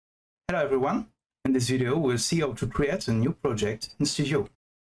Hello everyone, in this video we'll see how to create a new project in Studio.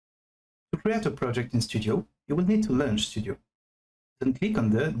 To create a project in Studio, you will need to launch Studio. Then click on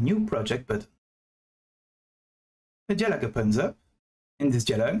the New Project button. A dialog opens up. In this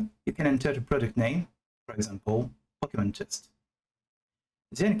dialog, you can enter the project name, for example, Pokémon Test.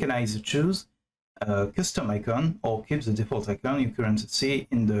 Then you can either choose a custom icon or keep the default icon you currently see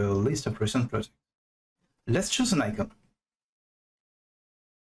in the list of recent projects. Let's choose an icon.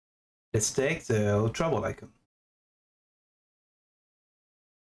 Let's take the travel icon.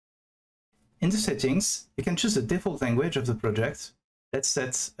 In the settings, you can choose the default language of the project. Let's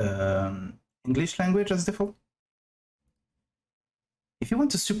set English language as default. If you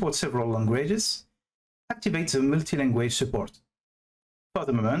want to support several languages, activate the multi-language support. For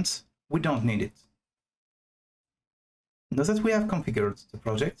the moment, we don't need it. Now that we have configured the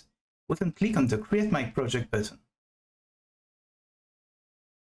project, we can click on the Create My Project button.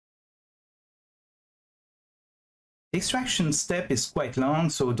 The extraction step is quite long,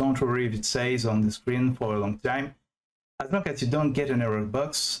 so don't worry if it stays on the screen for a long time. As long as you don't get an error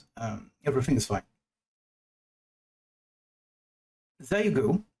box, everything is fine. There you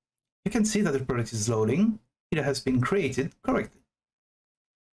go. You can see that the project is loading. It has been created correctly.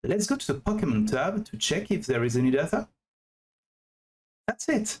 Let's go to the Pokémon tab to check if there is any data. That's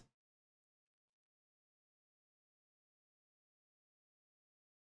it.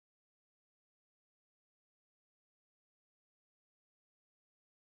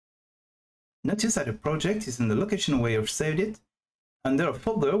 Notice that the project is in the location where you've saved it, under a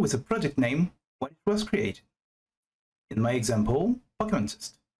folder with a project name when it was created. In my example, Pokémon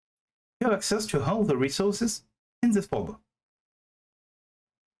Test. You have access to all the resources in this folder.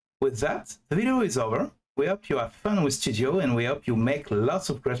 With that, the video is over. We hope you have fun with Studio and we hope you make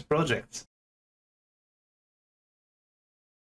lots of great projects.